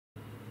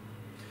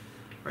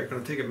Alright,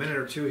 going to take a minute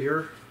or two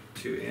here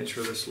to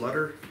answer this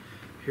letter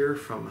here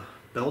from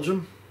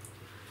Belgium.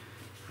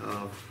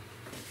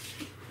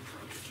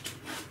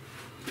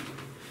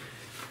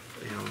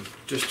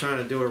 Just trying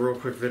to do a real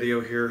quick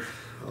video here.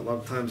 A lot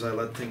of times I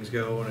let things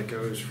go and it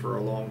goes for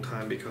a long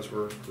time because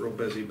we're real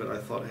busy, but I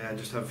thought, hey, I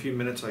just have a few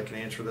minutes I can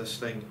answer this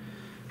thing.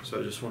 So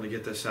I just want to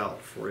get this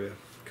out for you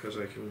because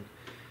I can,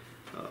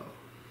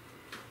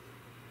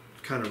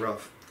 kind of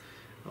rough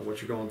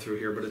what you're going through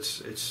here, but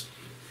it's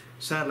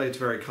sadly it's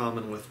very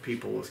common with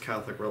people with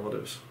Catholic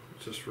relatives.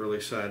 It's just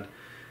really sad.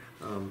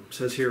 It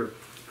says here,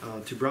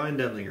 to Brian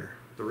Denlinger,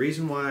 the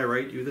reason why I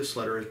write you this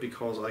letter is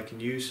because I can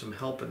use some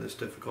help in this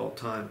difficult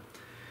time.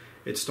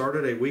 It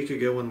started a week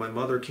ago when my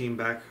mother came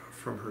back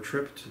from her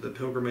trip to the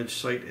pilgrimage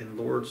site in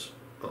Lourdes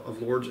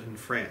in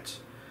France.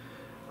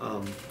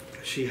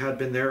 She had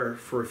been there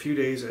for a few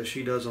days, as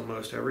she does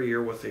almost every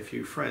year with a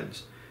few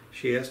friends.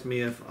 She asked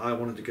me if I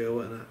wanted to go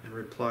and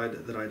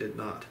replied that I did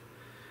not.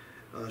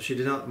 She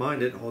did not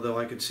mind it, although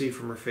I could see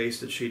from her face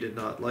that she did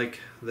not like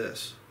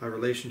this. My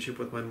relationship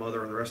with my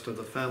mother and the rest of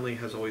the family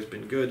has always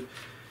been good.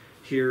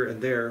 Here and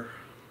there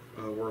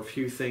were a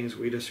few things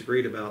we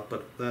disagreed about,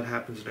 but that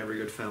happens in every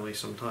good family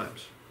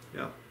sometimes.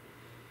 Yeah.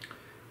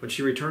 When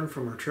she returned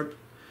from her trip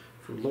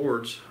from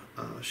Lourdes,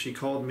 she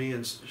called me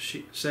and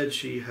she said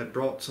she had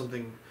brought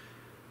something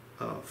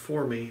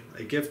for me,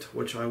 a gift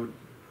which I would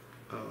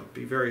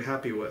be very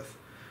happy with.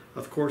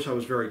 Of course, I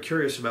was very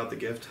curious about the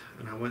gift,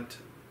 and I went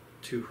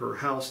to her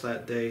house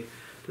that day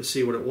to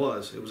see what it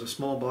was. It was a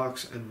small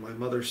box, and my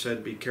mother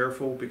said, "Be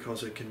careful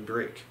because it can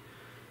break."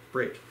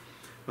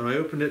 When I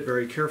opened it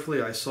very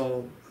carefully, I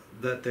saw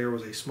that there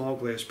was a small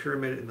glass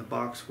pyramid in the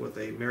box with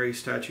a Mary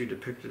statue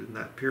depicted in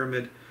that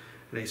pyramid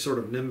and a sort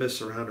of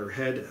nimbus around her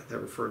head that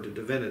referred to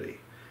divinity.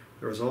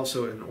 There was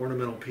also an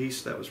ornamental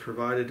piece that was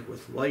provided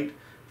with light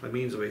by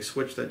means of a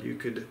switch that you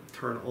could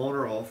turn on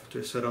or off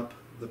to set up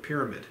the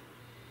pyramid.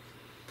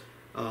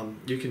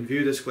 You can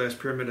view this glass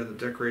pyramid and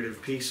the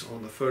decorative piece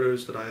on the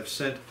photos that I have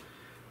sent.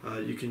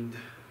 You can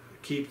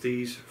keep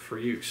these for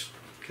use.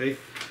 Okay,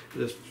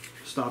 just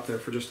stop there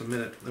for just a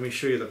minute. Let me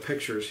show you the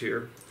pictures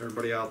here,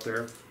 everybody out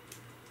there.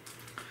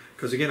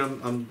 Because again,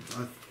 I'm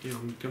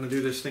going to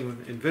do this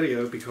thing in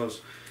video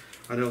because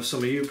I know some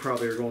of you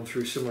probably are going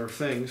through similar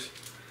things,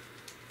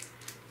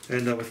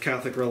 and with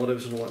Catholic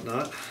relatives and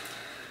whatnot.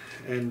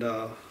 And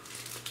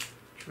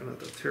try not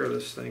to tear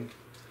this thing.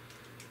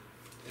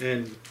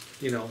 And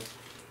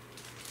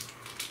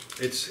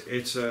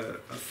it's a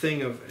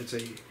thing of, it's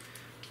a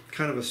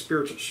kind of a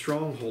spiritual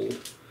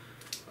stronghold.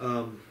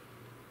 Okay,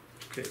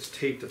 it's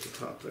taped at the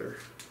top there.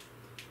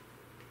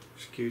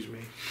 Excuse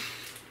me.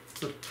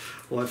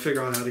 Well, I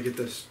figure out how to get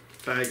this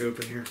bag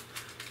open here.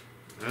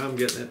 I'm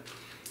getting it.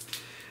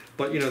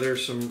 But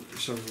there's some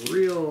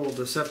real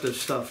deceptive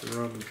stuff in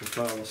Roman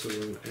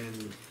Catholicism,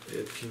 and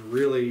it can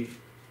really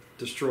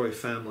destroy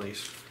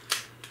families,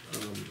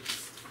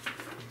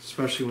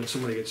 especially when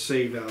somebody gets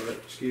saved out of it.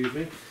 Excuse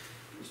me.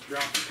 Let's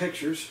drop the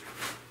pictures.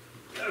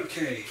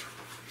 Okay.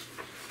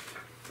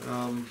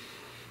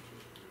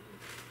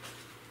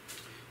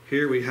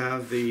 Here we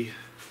have the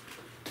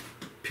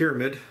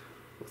pyramid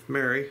with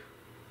Mary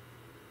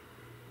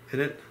in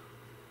it.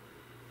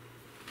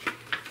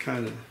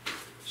 Kind of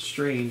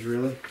strange,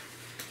 really.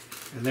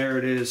 And there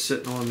it is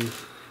sitting on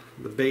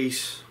the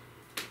base.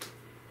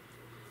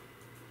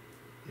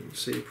 You can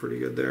see pretty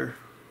good there.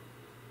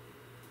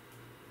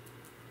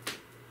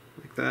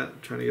 Like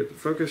that, trying to get the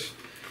focus.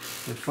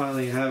 And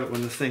finally you have it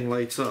when the thing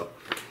lights up.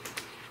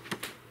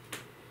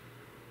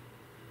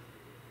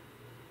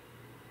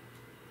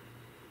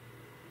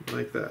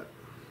 Like that.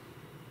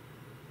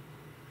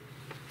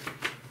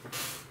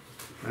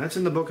 That's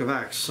in the book of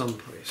Acts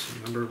someplace.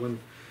 Remember when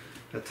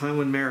that time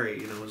when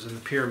Mary, was in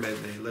the pyramid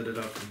and they lit it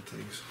up and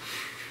things.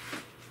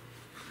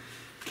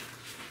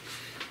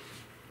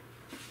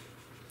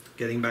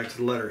 Getting back to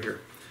the letter here.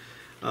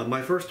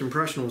 My first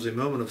impression was a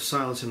moment of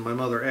silence, and my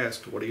mother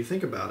asked, "What do you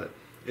think about it?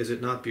 Is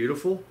it not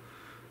beautiful?"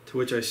 To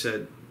which I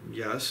said,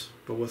 "Yes,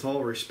 but with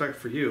all respect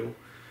for you,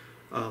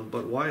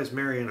 but why is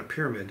Mary in a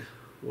pyramid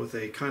with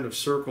a kind of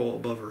circle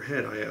above her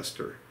head?" I asked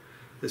her.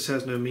 "This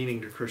has no meaning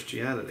to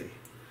Christianity."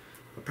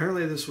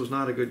 Apparently this was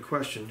not a good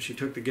question. She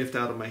took the gift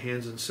out of my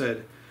hands and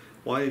said,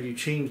 "Why have you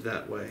changed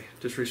that way,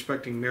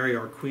 disrespecting Mary,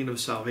 our Queen of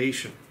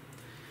Salvation?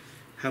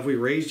 Have we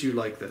raised you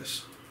like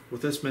this?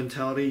 With this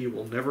mentality, you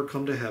will never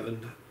come to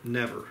heaven,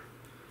 never.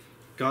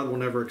 God will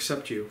never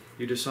accept you.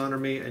 You dishonor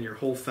me and your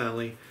whole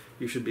family.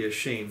 You should be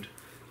ashamed."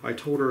 I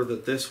told her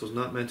that this was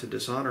not meant to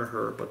dishonor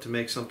her, but to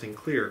make something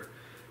clear.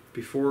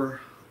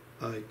 Before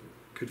I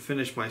could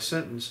finish my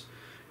sentence,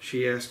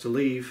 she asked to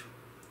leave.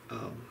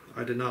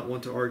 I did not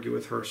want to argue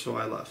with her, so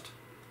I left.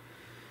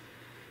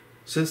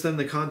 Since then,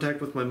 the contact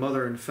with my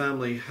mother and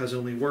family has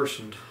only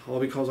worsened,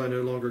 all because I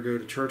no longer go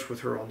to church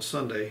with her on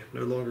Sunday,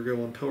 no longer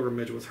go on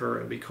pilgrimage with her,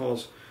 and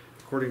because,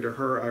 according to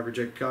her, I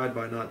reject God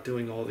by not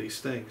doing all these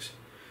things.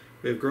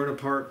 We have grown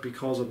apart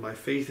because of my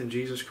faith in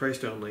Jesus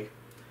Christ only.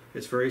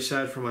 It's very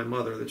sad for my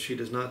mother that she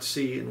does not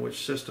see in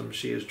which system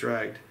she is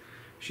dragged.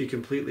 She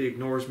completely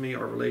ignores me.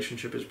 Our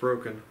relationship is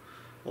broken.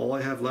 All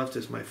I have left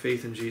is my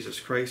faith in Jesus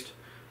Christ.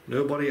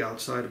 Nobody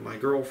outside of my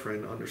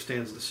girlfriend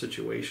understands the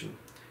situation.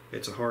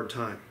 It's a hard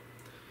time.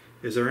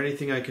 Is there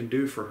anything I can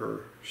do for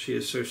her? She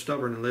is so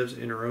stubborn and lives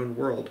in her own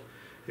world,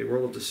 a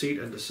world of deceit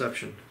and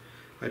deception.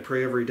 I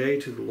pray every day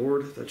to the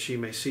Lord that she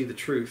may see the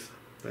truth,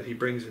 that He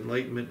brings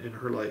enlightenment in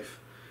her life.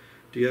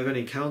 Do you have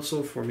any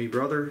counsel for me,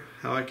 brother,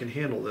 how I can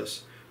handle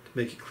this, to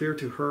make it clear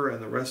to her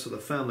and the rest of the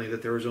family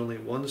that there is only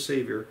one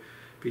Savior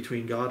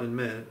between God and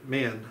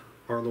man,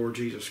 our Lord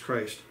Jesus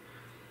Christ?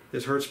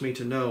 This hurts me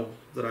to know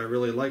that I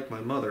really like my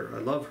mother. I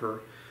love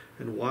her,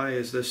 and why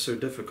is this so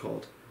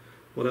difficult?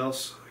 What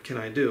else can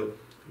I do?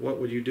 What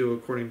would you do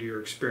according to your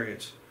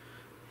experience?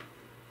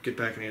 Get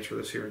back and answer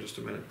this here in just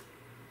a minute.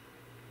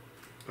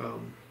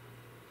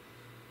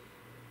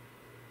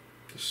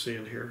 Just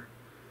seeing here.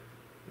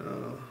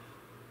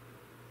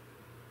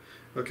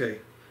 Okay,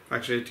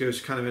 actually it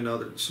goes kind of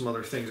into some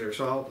other things there.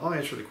 So I'll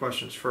answer the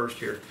questions first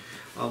here.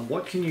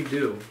 What can you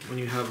do when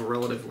you have a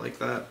relative like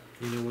that?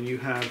 You know, when you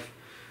have,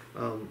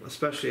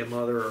 especially a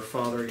mother or a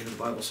father, you know, the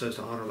Bible says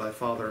to honor thy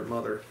father and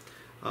mother.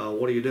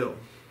 What do you do?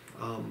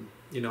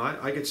 You know,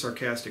 I get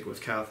sarcastic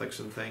with Catholics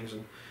and things,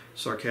 and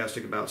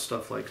sarcastic about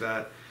stuff like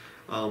that.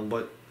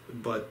 But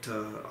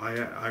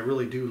I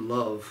really do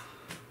love,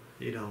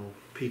 you know,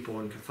 people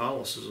in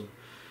Catholicism.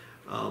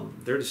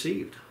 They're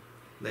deceived.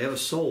 They have a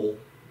soul,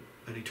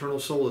 an eternal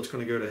soul that's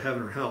going to go to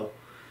heaven or hell,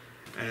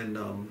 and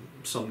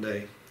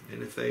someday.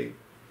 And if they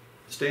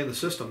stay in the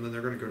system, then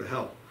they're going to go to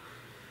hell.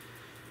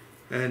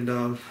 And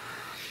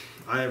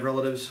I have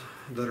relatives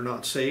that are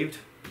not saved,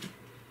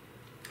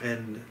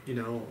 and you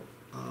know,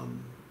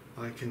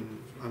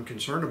 I'm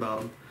concerned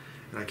about them,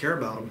 and I care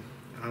about them,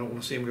 and I don't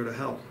want to see them go to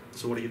hell.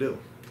 So what do you do?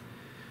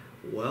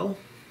 Well,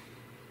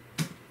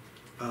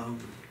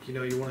 you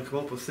know, you want to come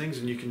up with things,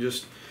 and you can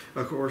just,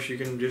 of course, you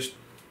can just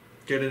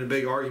get into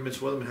big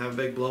arguments with them and have a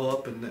big blow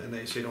up, and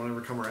they say don't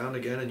ever come around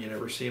again, and you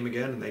never see them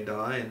again, and they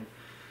die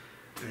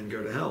and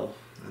go to hell,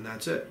 and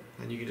that's it.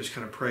 And you can just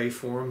kind of pray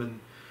for them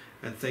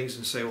and things,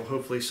 and say, well,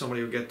 hopefully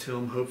somebody will get to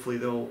them, hopefully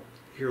they'll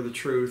hear the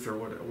truth or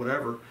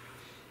whatever.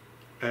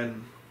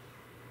 And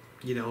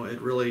you know, it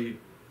really,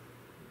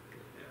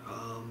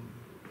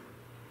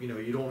 you know,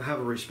 you don't have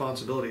a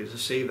responsibility to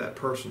save that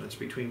person. It's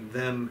between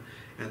them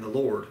and the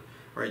Lord,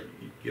 right?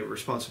 You have a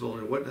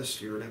responsibility to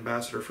witness. You're an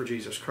ambassador for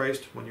Jesus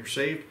Christ when you're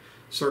saved,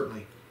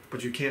 certainly.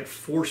 But you can't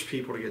force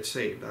people to get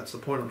saved. That's the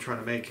point I'm trying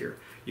to make here.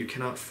 You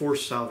cannot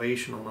force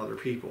salvation on other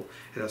people.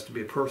 It has to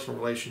be a personal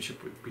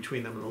relationship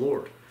between them and the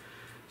Lord.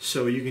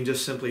 So you can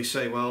just simply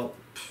say, well,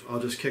 I'll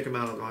just kick them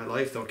out of my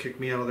life. They'll kick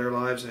me out of their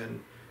lives,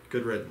 and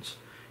good riddance.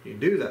 You can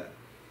do that.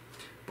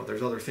 But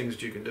there's other things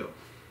that you can do.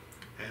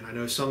 And I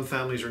know some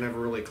families are never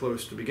really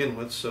close to begin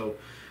with, so,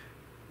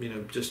 you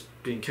know, just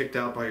being kicked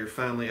out by your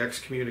family,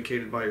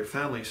 excommunicated by your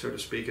family, so to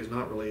speak, is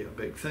not really a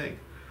big thing.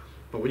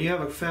 But when you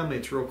have a family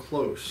that's real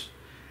close,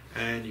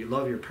 and you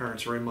love your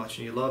parents very much,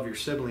 and you love your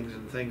siblings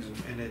and things,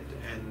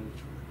 and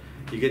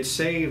you get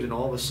saved, and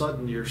all of a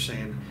sudden you're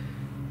saying,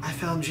 I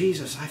found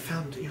Jesus, I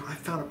found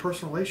a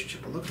personal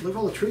relationship. Look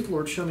all the truth the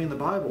Lord showed me in the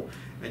Bible.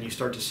 And you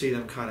start to see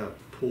them kind of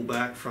pull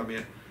back from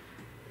you.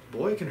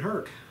 Boy, it can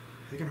hurt.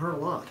 It can hurt a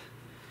lot.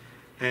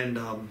 And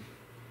I'll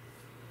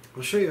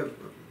show you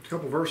a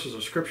couple verses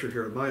of scripture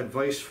here, my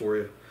advice for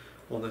you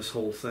on this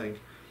whole thing.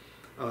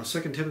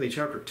 2 Timothy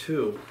chapter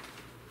 2.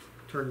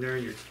 Turn there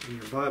in your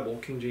Bible,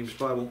 King James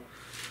Bible.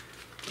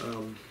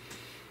 2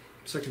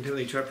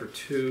 Timothy chapter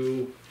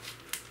 2,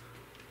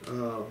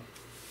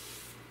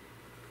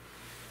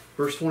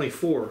 verse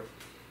 24.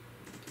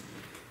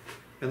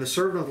 And the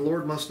servant of the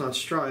Lord must not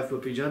strive,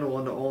 but be gentle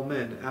unto all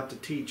men, apt to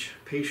teach,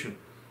 patient,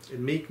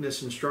 in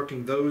meekness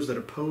instructing those that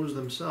oppose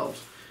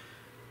themselves.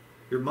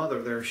 Your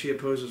mother there, she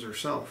opposes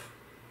herself.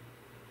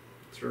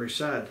 It's very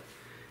sad.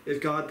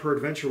 If God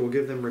peradventure will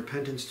give them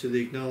repentance to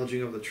the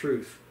acknowledging of the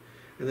truth,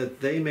 and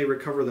that they may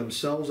recover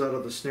themselves out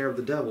of the snare of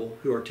the devil,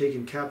 who are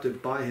taken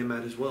captive by him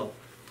at his will.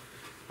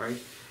 Right?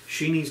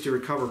 She needs to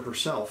recover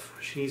herself.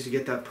 She needs to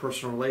get that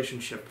personal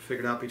relationship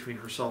figured out between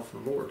herself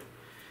and the Lord.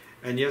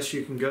 And yes,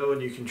 you can go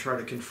and you can try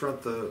to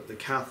confront the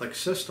Catholic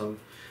system,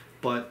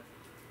 but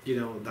you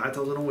know, that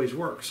doesn't always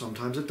work.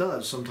 Sometimes it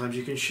does. Sometimes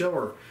you can show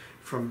her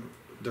from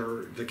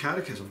the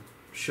catechism,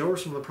 show her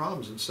some of the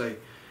problems and say,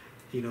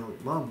 you know,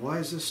 Mom, why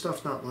is this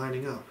stuff not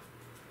lining up?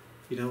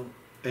 You know,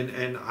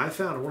 and I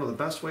found one of the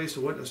best ways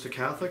to witness to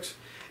Catholics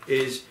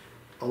is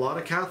a lot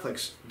of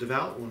Catholics,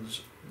 devout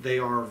ones, they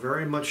are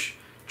very much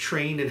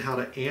trained in how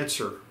to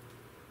answer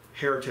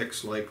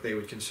heretics like they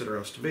would consider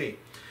us to be.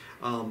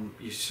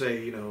 You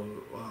say, you know,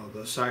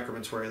 the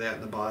sacraments, where are they at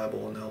in the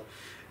Bible, and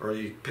or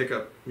you pick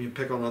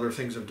on other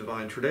things of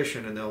divine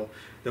tradition, and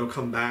they'll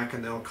come back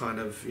and they'll kind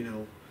of, you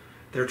know,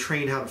 they're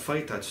trained how to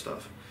fight that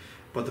stuff.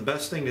 But the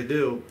best thing to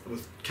do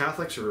with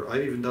Catholics, or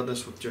I've even done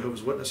this with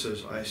Jehovah's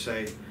Witnesses, I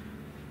say,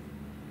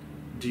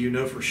 do you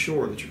know for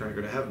sure that you're going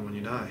to go to heaven when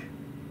you die?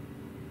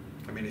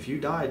 I mean, if you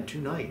died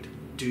tonight,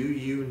 do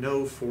you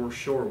know for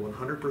sure,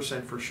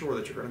 100% for sure,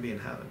 that you're going to be in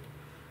heaven?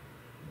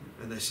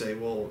 And they say,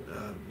 well,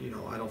 you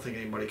know, I don't think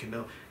anybody can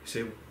know. You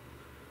say,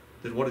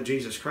 then what did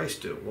Jesus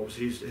Christ do? What was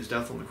his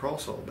death on the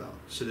cross all about?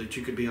 So that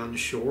you could be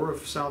unsure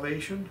of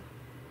salvation?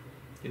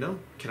 You know,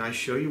 can I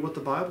show you what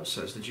the Bible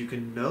says, that you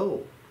can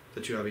know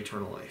that you have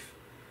eternal life?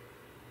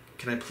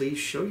 Can I please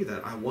show you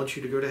that? I want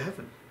you to go to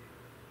heaven.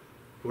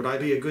 Would I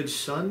be a good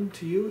son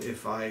to you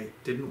if I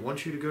didn't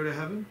want you to go to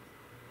heaven?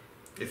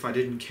 If I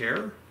didn't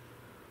care?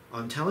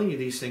 I'm telling you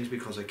these things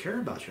because I care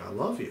about you. I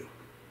love you.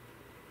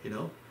 You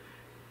know?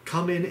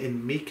 Come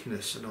in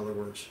meekness, in other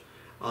words.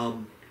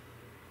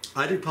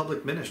 I do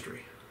public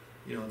ministry.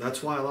 You know,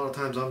 that's why a lot of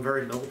times I'm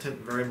very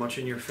militant, very much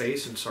in your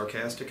face and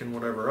sarcastic and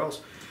whatever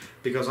else,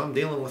 because I'm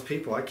dealing with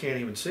people I can't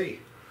even see.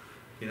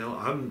 You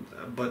know,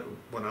 but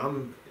when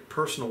I'm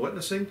personal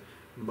witnessing,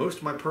 most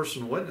of my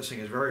personal witnessing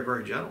is very,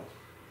 very gentle.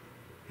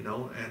 You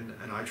know,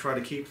 and I try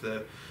to keep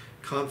the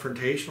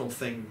confrontational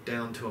thing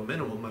down to a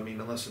minimum. I mean,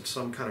 unless it's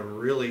some kind of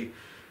really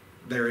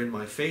they're in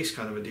my face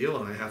kind of a deal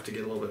and I have to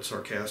get a little bit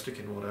sarcastic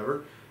and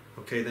whatever,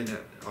 okay, then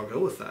I'll go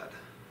with that.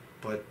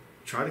 But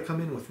try to come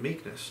in with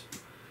meekness,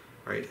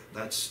 right?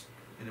 That's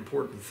an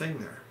important thing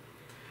there.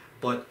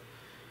 But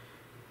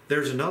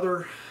there's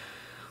another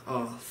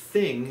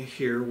thing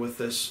here with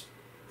this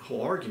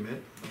whole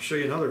argument. I'll show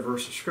you another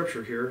verse of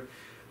scripture here.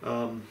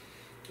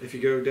 If you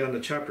go down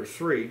to chapter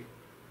 3,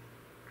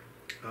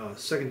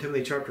 2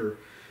 Timothy chapter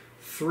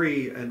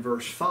 3 and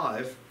verse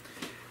 5,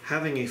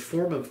 having a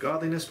form of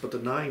godliness but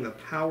denying the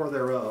power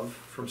thereof,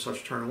 from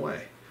such turn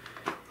away.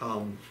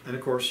 And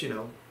of course, you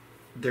know,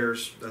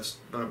 that's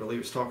I believe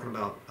it's talking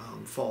about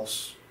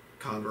false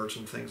converts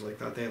and things like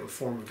that. They have a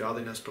form of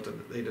godliness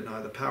but they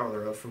deny the power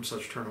thereof, from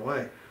such turn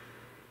away.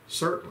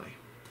 Certainly.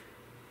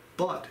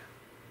 But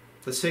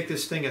let's take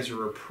this thing as a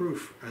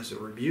reproof, as a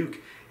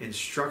rebuke,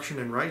 instruction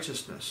in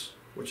righteousness,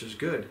 which is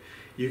good.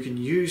 You can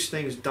use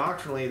things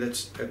doctrinally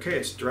that's, okay,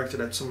 it's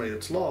directed at somebody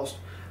that's lost,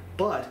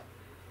 but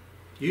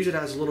use it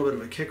as a little bit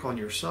of a kick on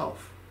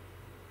yourself.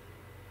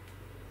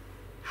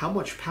 How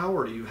much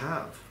power do you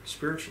have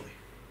spiritually?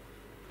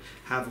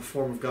 Have a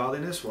form of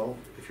godliness? Well,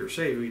 if you're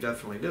saved, you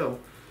definitely do.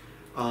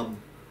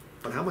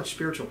 But how much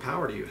spiritual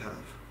power do you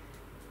have?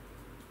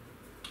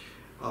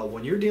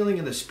 When you're dealing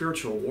in the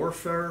spiritual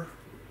warfare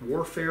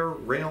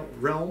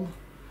realm,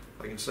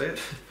 if I can say it,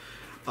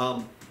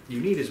 you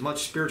need as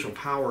much spiritual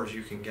power as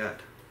you can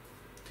get.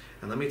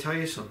 And let me tell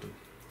you something.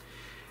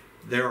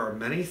 There are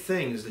many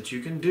things that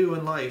you can do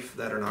in life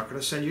that are not going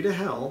to send you to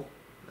hell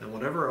and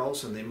whatever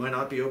else, and they might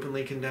not be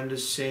openly condemned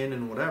as sin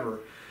and whatever,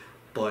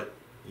 but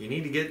you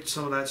need to get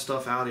some of that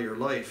stuff out of your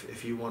life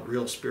if you want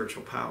real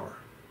spiritual power.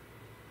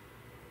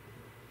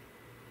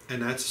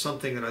 And that's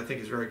something that I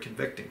think is very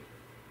convicting.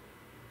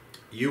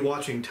 You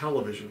watching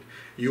television,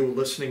 you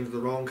listening to the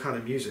wrong kind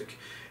of music,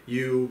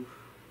 you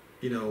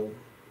know,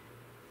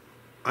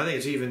 I think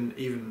it's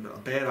even a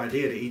bad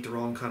idea to eat the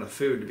wrong kind of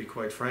food, to be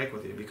quite frank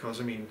with you,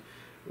 because I mean,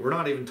 we're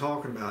not even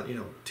talking about, you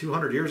know,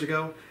 200 years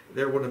ago,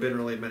 there wouldn't have been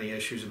really many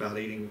issues about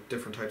eating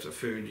different types of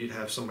food. You'd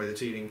have somebody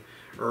that's eating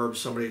herbs,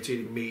 somebody that's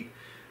eating meat,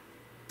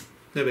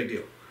 no big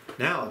deal.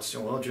 Now it's,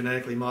 well,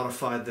 genetically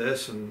modified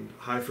this, and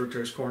high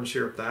fructose corn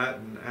syrup that,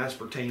 and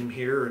aspartame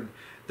here, and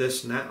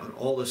this and that, and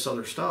all this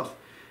other stuff.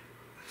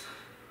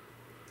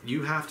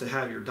 You have to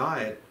have your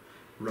diet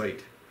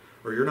right,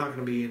 or you're not going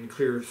to be in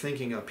clear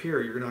thinking up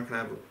here. You're not going to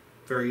have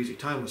a very easy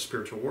time with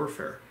spiritual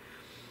warfare.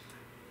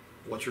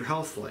 What's your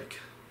health like?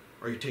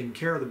 Are you taking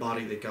care of the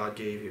body that God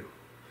gave you?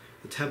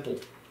 The temple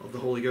of the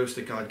Holy Ghost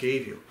that God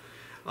gave you?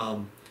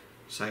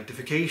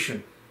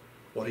 Sanctification.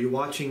 What are you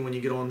watching when you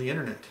get on the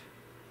internet?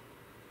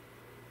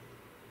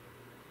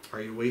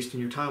 Are you wasting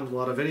your time with a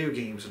lot of video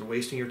games and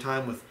wasting your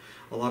time with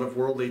a lot of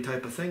worldly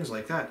type of things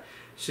like that?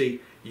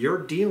 See, you're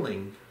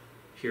dealing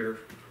here,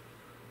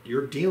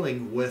 you're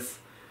dealing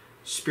with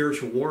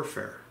spiritual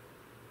warfare.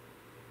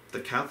 The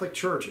Catholic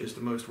Church is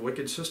the most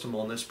wicked system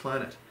on this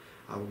planet.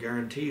 I will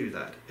guarantee you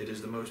that. It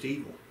is the most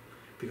evil,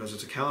 because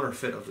it's a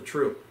counterfeit of the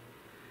true.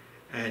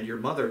 And your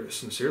mother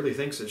sincerely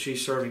thinks that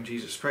she's serving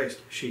Jesus Christ.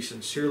 She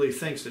sincerely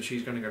thinks that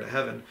she's going to go to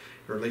heaven,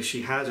 or at least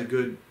she has a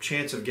good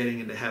chance of getting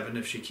into heaven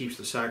if she keeps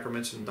the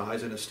sacraments and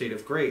dies in a state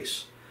of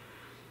grace.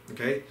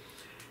 Okay?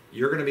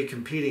 You're going to be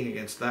competing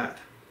against that.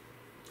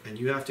 And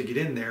you have to get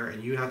in there,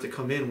 and you have to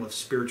come in with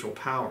spiritual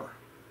power.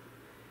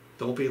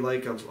 Don't be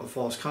like a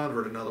false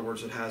convert, in other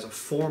words, that has a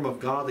form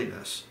of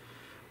godliness,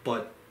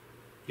 but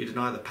you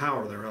deny the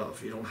power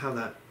thereof. You don't have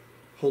that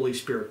Holy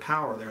Spirit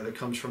power there that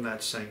comes from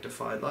that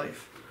sanctified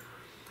life.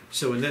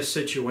 So in this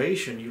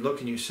situation, you look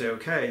and you say,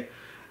 okay,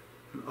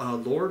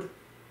 Lord,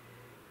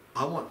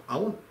 I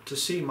want to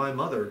see my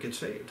mother get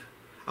saved.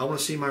 I want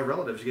to see my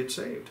relatives get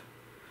saved.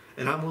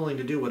 And I'm willing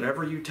to do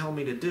whatever you tell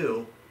me to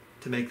do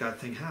to make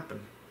that thing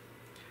happen.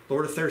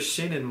 Lord, if there's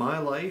sin in my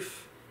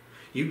life,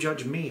 you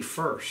judge me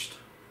first.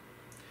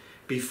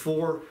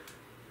 Before,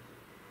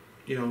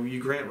 you know,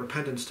 you grant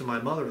repentance to my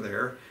mother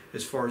there,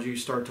 as far as you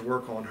start to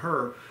work on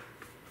her,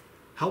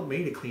 help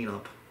me to clean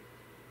up.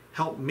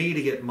 Help me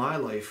to get my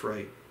life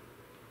right.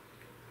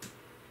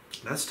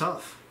 That's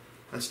tough.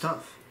 That's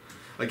tough.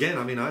 Again,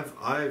 I mean,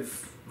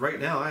 right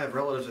now I have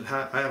relatives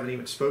that I haven't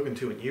even spoken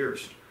to in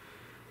years,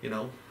 you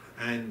know,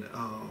 and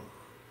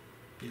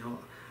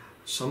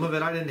some of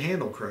it I didn't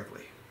handle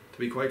correctly, to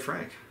be quite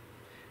frank.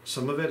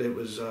 Some of it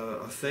was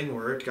a thing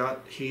where it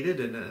got heated,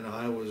 and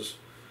I was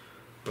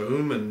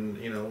boom, and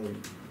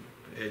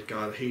it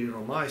got heated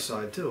on my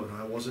side too, and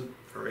I wasn't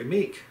very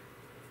meek.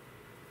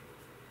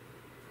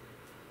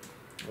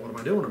 What am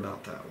I doing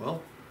about that?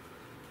 Well,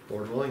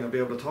 Lord willing, I'll be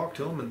able to talk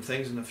to him and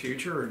things in the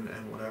future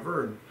and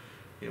whatever. And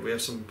we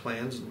have some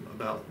plans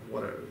about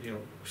what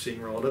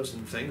seeing relatives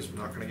and things. I'm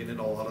not going to get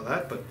into a lot of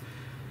that, but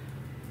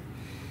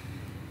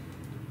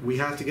we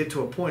have to get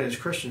to a point as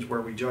Christians where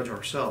we judge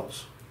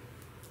ourselves.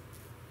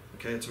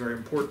 Okay, it's very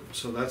important.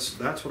 So that's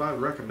what I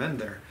would recommend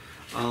there.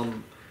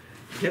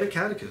 Get a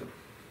catechism.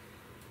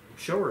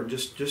 Show her.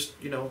 Just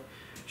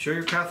show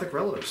your Catholic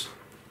relatives.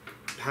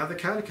 Have the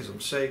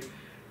catechism. Say,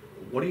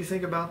 what do you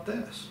think about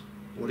this?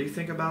 What do you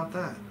think about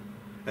that?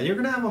 And you're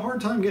going to have a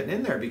hard time getting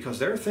in there because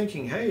they're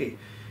thinking, hey,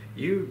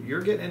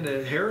 you're getting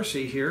into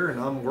heresy here, and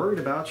I'm worried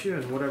about you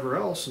and whatever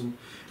else, and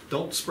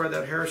don't spread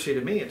that heresy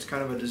to me. It's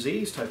kind of a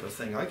disease type of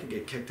thing. I could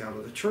get kicked out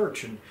of the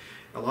church. And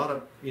a lot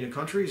of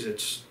countries,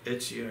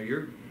 it's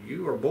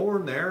you are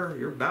born there,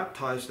 you're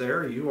baptized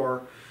there, you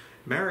are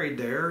married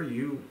there,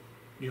 you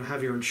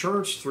have your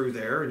insurance through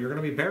there, and you're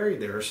going to be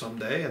buried there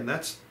someday, and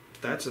that's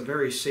a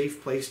very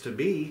safe place to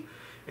be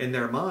in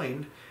their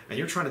mind, and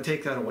you're trying to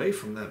take that away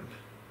from them.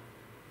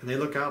 And they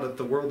look out at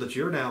the world that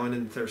you're now in,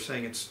 and they're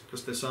saying it's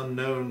just this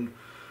unknown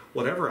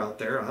whatever out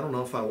there. I don't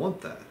know if I want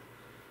that.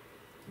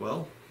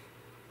 Well,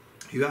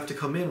 you have to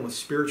come in with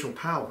spiritual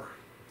power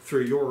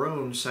through your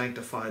own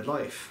sanctified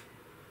life.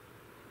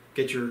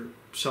 Get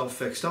yourself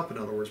fixed up, in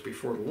other words,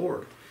 before the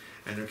Lord.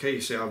 And okay,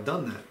 you say, I've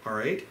done that. All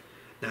right.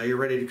 Now you're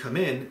ready to come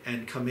in,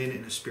 and come in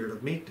a spirit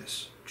of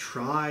meekness.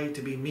 Try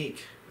to be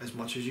meek as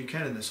much as you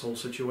can in this whole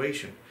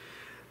situation.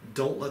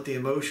 Don't let the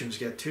emotions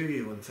get to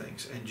you and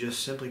things, and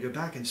just simply go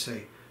back and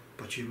say,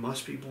 but you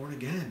must be born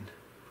again.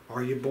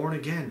 Are you born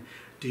again?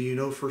 Do you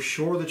know for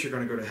sure that you're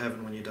going to go to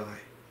heaven when you die?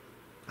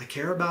 I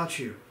care about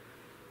you.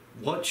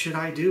 What should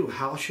I do?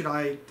 How should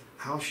I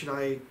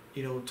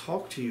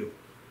talk to you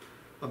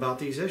about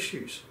these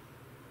issues?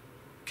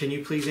 Can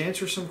you please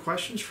answer some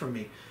questions for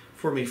me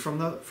from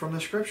the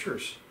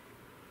scriptures?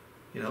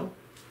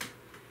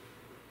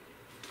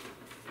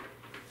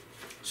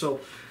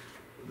 So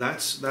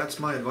that's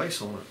my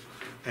advice on it.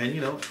 And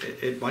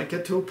it might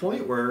get to a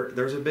point where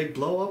there's a big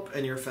blow up,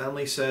 and your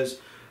family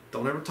says,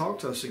 don't ever talk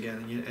to us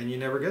again, and you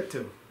never get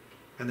to,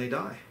 and they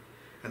die,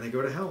 and they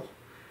go to hell.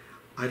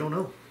 I don't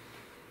know.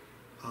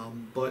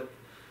 But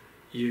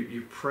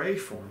you pray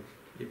for them.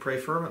 You pray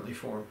fervently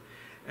for them,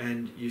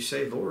 and you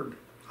say, Lord,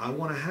 I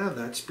want to have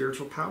that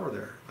spiritual power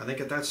there. I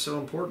think that's so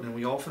important, and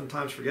we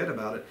oftentimes forget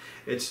about it.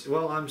 It's,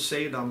 well, I'm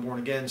saved, I'm born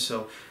again,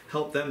 so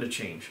help them to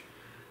change.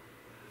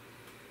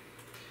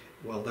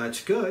 Well,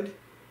 that's good,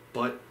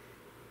 but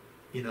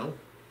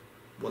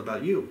what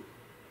about you?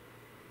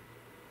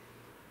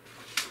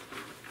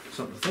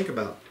 Something to think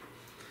about.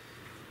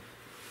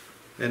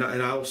 And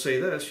I will say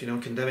this,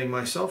 condemning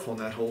myself on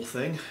that whole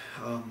thing.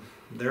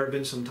 There have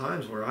been some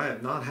times where I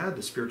have not had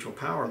the spiritual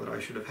power that I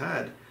should have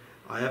had.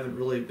 I haven't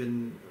really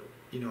been,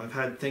 I've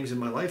had things in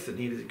my life that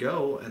needed to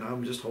go, and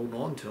I'm just holding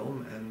on to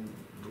them, and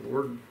the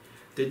Lord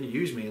didn't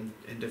use me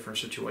in different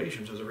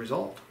situations as a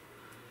result.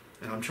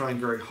 And I'm trying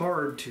very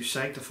hard to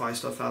sanctify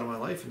stuff out of my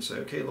life and say,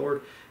 okay,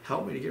 Lord,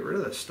 help me to get rid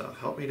of this stuff.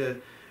 Help me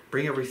to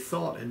bring every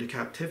thought into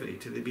captivity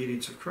to the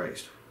obedience of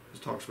Christ, as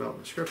it talks about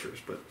in the scriptures.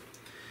 But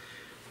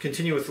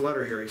continue with the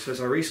letter here. He says,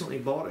 I recently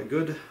bought a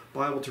good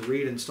Bible to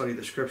read and study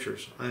the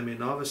scriptures. I am a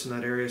novice in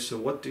that area, so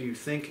what do you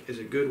think is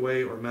a good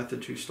way or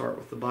method to start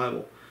with the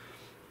Bible?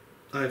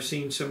 I have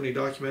seen so many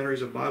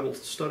documentaries of Bible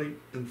study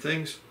and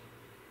things,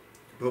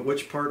 but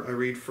which part I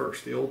read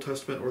first, the Old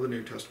Testament or the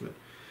New Testament?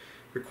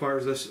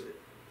 Requires this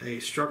a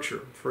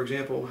structure? For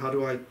example, how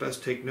do I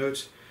best take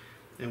notes,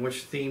 and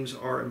which themes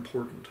are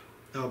important?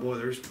 Oh boy,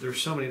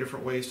 there's so many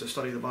different ways to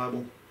study the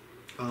Bible.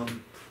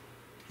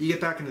 You get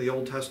back into the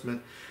Old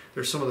Testament,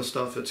 there's some of the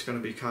stuff that's going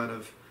to be kind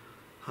of,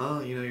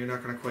 you're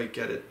not going to quite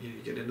get it. You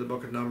get into the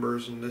book of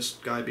Numbers, and this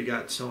guy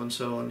begat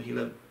so-and-so, and he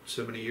lived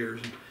so many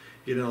years, and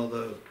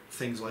the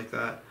things like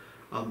that.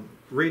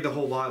 Read the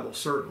whole Bible,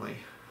 certainly,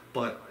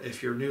 but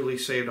if you're newly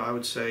saved, I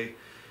would say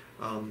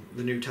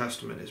the New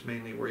Testament is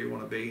mainly where you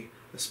want to be,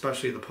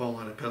 especially the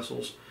Pauline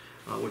epistles,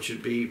 which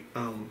would be,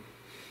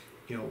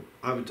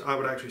 I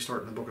would actually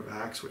start in the book of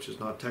Acts, which is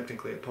not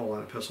technically a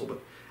Pauline epistle,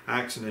 but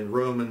Acts, and then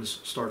Romans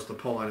starts the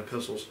Pauline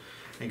epistles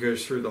and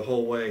goes through the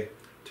whole way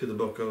to the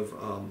book of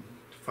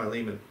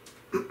Philemon.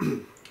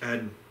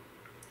 And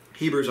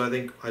Hebrews, I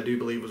do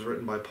believe, was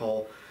written by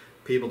Paul.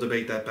 People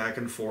debate that back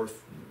and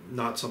forth.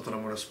 Not something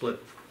I'm going to split,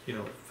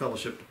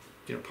 fellowship,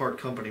 part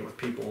company with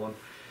people on.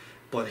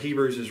 But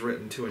Hebrews is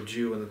written to a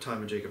Jew in the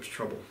time of Jacob's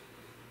trouble.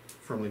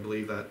 Firmly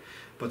believe that.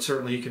 But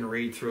certainly you can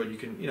read through it. You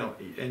can,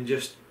 and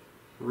just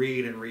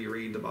read and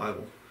reread the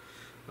Bible.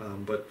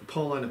 But the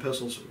Pauline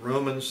epistles,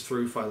 Romans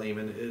through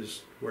Philemon,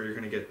 is where you're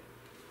going to get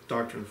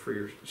doctrine for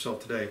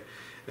yourself today.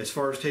 As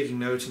far as taking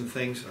notes and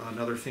things,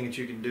 another thing that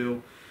you can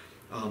do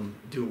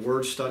a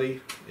word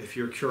study. If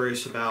you're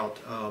curious about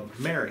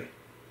Mary,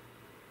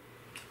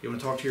 You want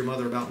to talk to your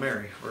mother about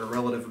Mary, or a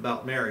relative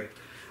about Mary,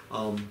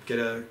 get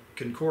a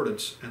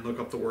concordance and look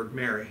up the word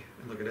Mary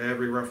and look at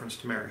every reference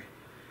to Mary.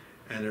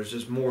 And there's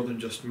just more than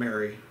just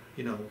Mary,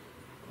 you know,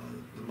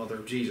 the mother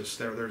of Jesus.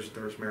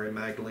 There's Mary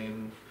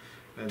Magdalene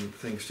and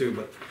things too.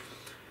 But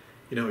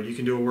you know, you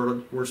can do a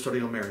word study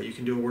on Mary. You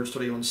can do a word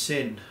study on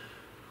sin,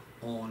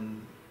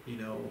 on, you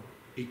know,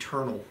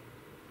 eternal,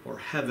 or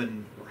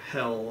heaven, or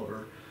hell,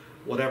 or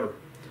whatever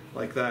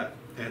like that.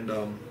 And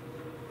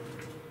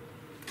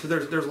so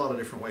there's a lot of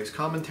different ways.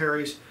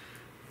 Commentaries,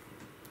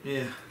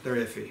 yeah, they're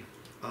iffy.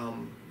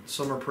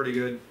 Some are pretty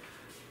good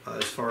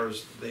as far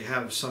as they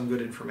have some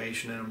good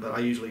information in them, but I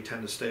usually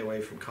tend to stay away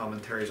from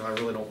commentaries. I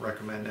really don't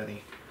recommend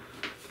any,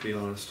 to be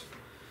honest.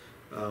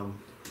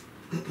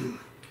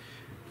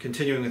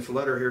 Continuing with the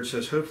letter here, it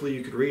says, hopefully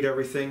you could read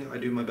everything. I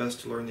do my best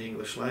to learn the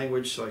English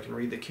language so I can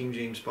read the King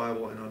James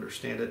Bible and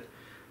understand it.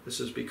 This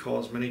is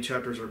because many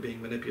chapters are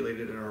being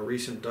manipulated in our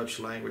recent Dutch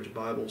language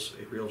Bibles.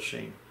 A real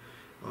shame.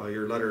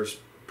 Your letter is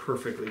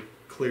perfectly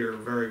clear,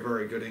 very,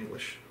 very good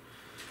English.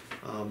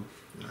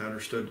 I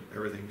understood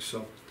everything.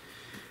 So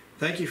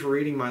thank you for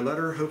reading my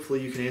letter.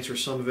 Hopefully you can answer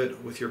some of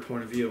it with your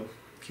point of view.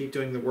 Keep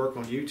doing the work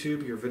on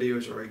YouTube. Your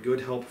videos are a good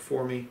help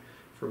for me.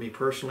 For me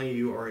personally,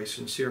 you are a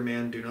sincere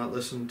man. Do not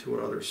listen to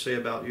what others say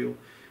about you.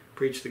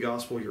 Preach the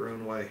gospel your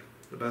own way.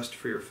 The best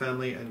for your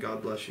family, and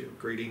God bless you.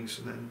 Greetings,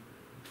 and then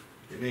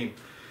your name.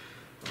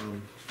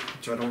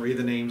 So I don't read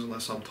the names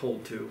unless I'm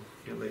told to.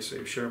 You know, they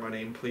say, share my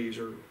name, please,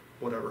 or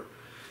whatever.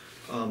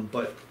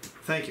 But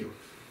thank you.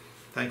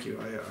 Thank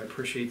you. I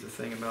appreciate the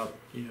thing about,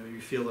 you know,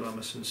 you feel that I'm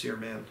a sincere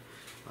man.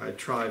 I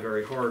try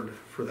very hard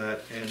for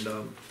that,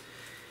 and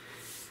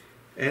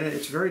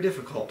it's very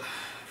difficult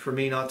for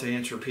me not to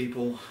answer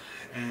people.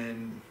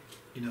 And,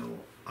 you know,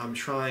 I'm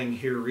trying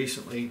here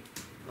recently,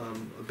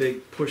 a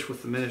big push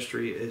with the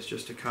ministry is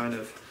just to kind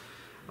of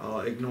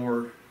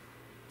ignore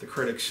the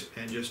critics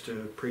and just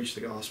to preach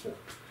the gospel.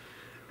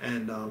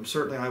 And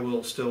certainly I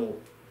will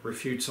still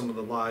refute some of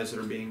the lies that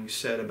are being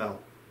said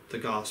about the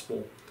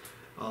gospel,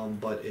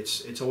 but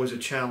it's always a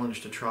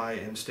challenge to try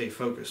and stay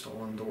focused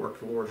on the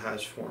work the Lord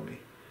has for me.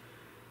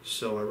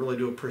 So I really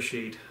do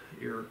appreciate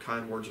your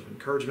kind words of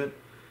encouragement,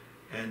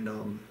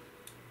 and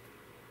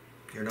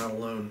you're not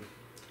alone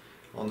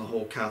on the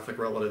whole Catholic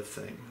relative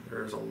thing.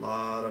 There's a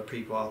lot of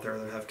people out there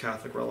that have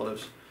Catholic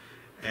relatives,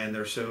 and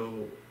they're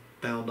so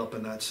bound up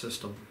in that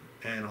system.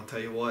 And I'll tell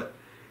you what,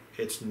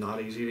 it's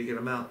not easy to get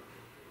them out.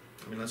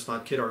 I mean, let's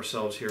not kid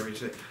ourselves here. We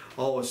say,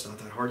 oh, it's not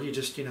that hard. You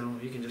just, you know,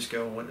 you can just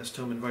go and witness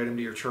to them, invite them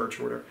to your church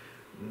or whatever.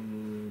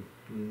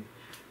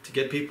 To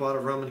get people out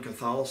of Roman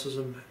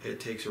Catholicism, it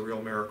takes a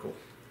real miracle.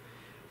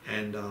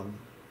 And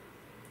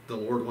the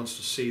Lord wants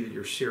to see that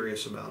you're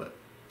serious about it,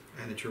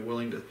 and that you're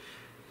willing to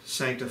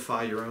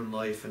sanctify your own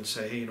life and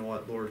say, hey, you know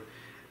what, Lord,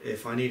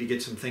 if I need to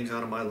get some things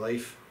out of my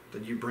life,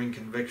 that you bring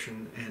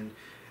conviction, and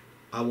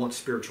I want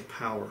spiritual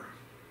power.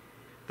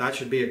 That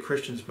should be a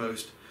Christian's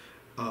most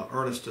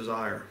earnest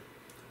desire.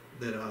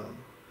 That I'll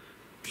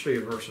show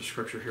you a verse of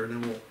scripture here,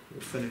 and then we'll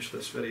finish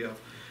this video.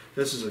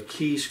 This is a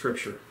key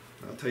scripture.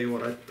 I'll tell you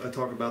what, I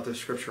talk about this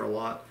scripture a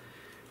lot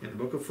in the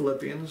book of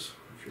Philippians.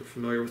 If you're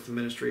familiar with the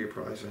ministry, you're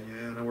probably saying,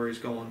 yeah, I know where he's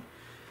going.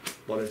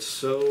 But it's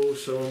so,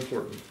 so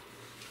important.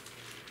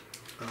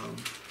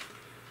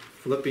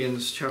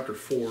 Philippians chapter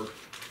 4,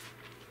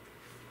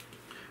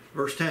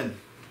 verse 10.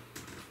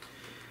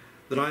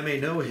 That I may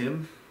know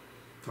him,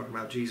 talking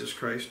about Jesus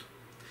Christ,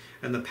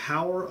 and the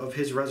power of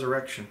his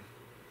resurrection,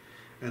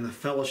 and the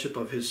fellowship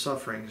of his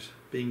sufferings,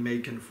 being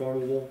made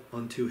conformable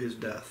unto his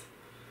death.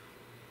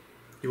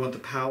 You want the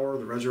power,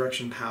 the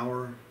resurrection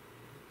power,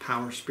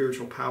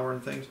 spiritual power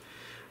and things?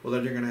 Well,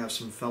 then you're going to have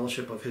some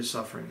fellowship of his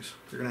sufferings.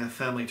 You're going to have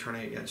family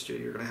turning against you.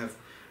 You're going to have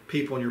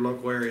people in your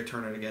local area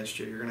turning against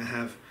you. You're going to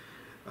have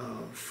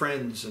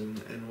friends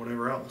and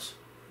whatever else,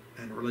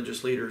 and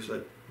religious leaders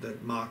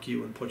that mock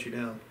you and put you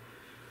down.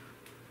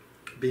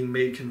 Being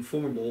made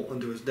conformable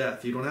unto his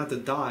death. You don't have to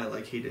die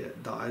like he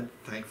died,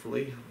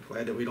 thankfully. I'm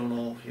glad that we don't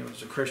all, you know,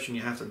 as a Christian,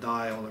 you have to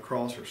die on the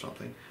cross or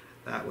something.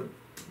 That would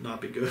not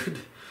be good.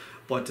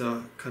 But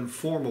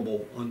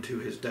conformable unto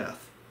his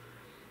death.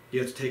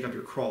 You have to take up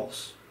your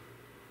cross.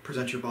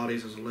 Present your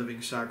bodies as a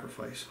living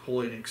sacrifice,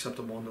 holy and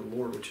acceptable unto the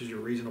Lord, which is your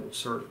reasonable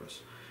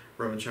service.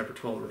 Romans chapter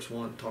 12, verse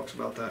 1 talks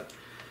about that.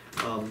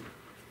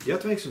 You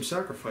have to make some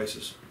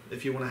sacrifices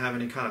if you want to have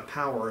any kind of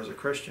power as a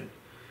Christian.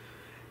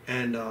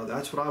 And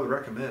that's what I would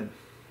recommend.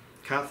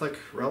 Catholic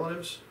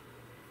relatives,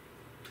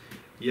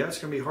 yeah, it's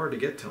going to be hard to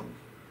get to them.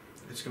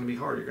 It's going to be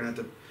hard. You're going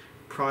to have to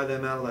pry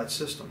them out of that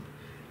system.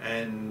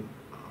 And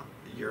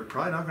you're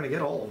probably not going to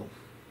get all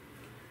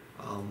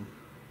of them.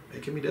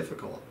 It can be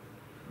difficult.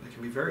 It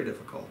can be very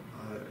difficult.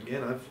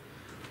 Again, I've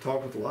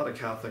talked with a lot of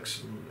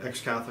Catholics and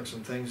ex-Catholics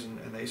and things, and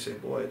they say,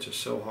 boy, it's just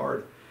so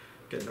hard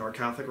getting to our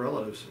Catholic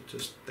relatives. It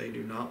just, they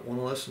do not want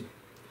to listen.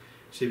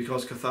 See,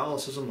 because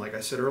Catholicism, like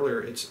I said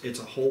earlier, it's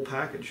a whole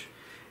package.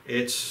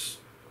 It's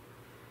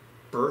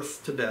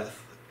birth to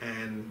death,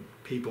 and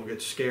people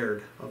get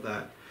scared of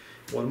that.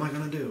 What am I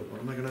going to do?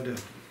 What am I going to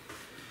do?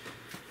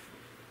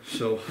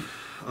 So,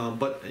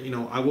 But you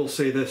know, I will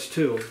say this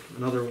too.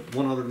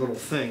 One other little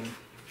thing.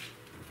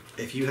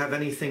 If you have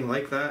anything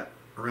like that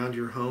around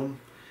your home,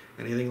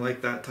 anything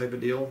like that type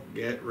of deal,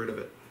 get rid of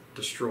it.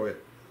 Destroy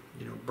it.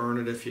 You know, burn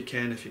it if you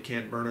can. If you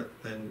can't burn it,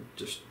 then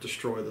just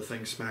destroy the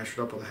thing. Smash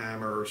it up with a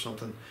hammer or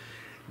something.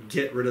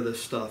 Get rid of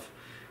this stuff.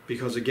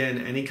 Because again,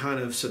 any kind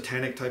of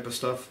satanic type of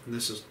stuff, and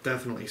this is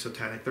definitely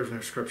satanic. There's no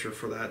scripture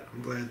for that.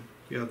 I'm glad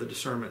you have the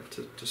discernment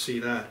to see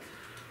that.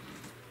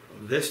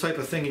 This type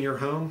of thing in your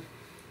home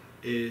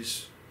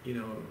is, you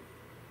know,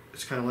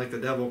 it's kind of like the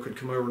devil could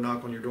come over,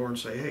 knock on your door and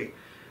say, hey,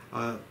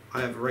 I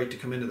have a right to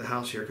come into the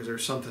house here because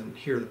there's something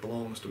here that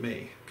belongs to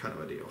me, kind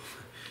of a deal.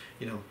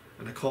 You know,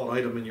 an occult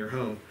item in your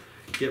home.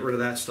 Get rid of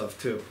that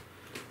stuff too.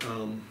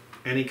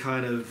 Any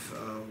kind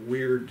of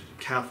weird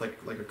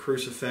Catholic, like a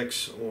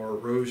crucifix or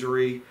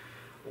rosary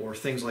or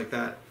things like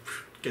that,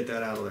 get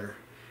that out of there.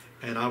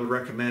 And I would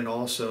recommend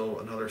also,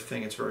 another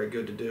thing it's very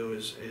good to do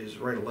is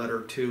write a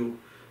letter to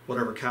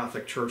whatever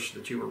Catholic church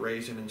that you were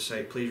raised in and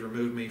say, please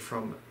remove me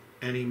from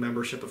any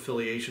membership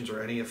affiliations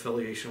or any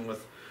affiliation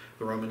with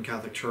the Roman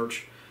Catholic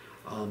Church.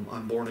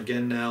 I'm born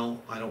again now.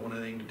 I don't want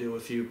anything to do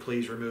with you.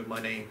 Please remove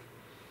my name.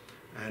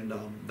 And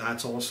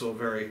that's also a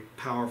very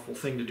powerful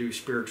thing to do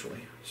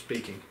spiritually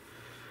speaking.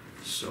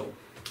 So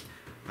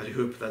I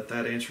hope that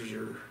answers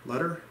your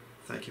letter.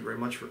 Thank you very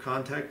much for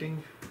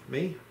contacting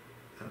me,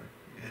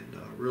 and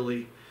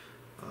really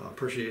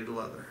appreciate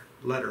the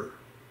letter.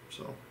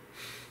 So,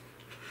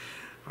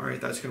 all right,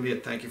 that's going to be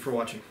it. Thank you for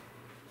watching.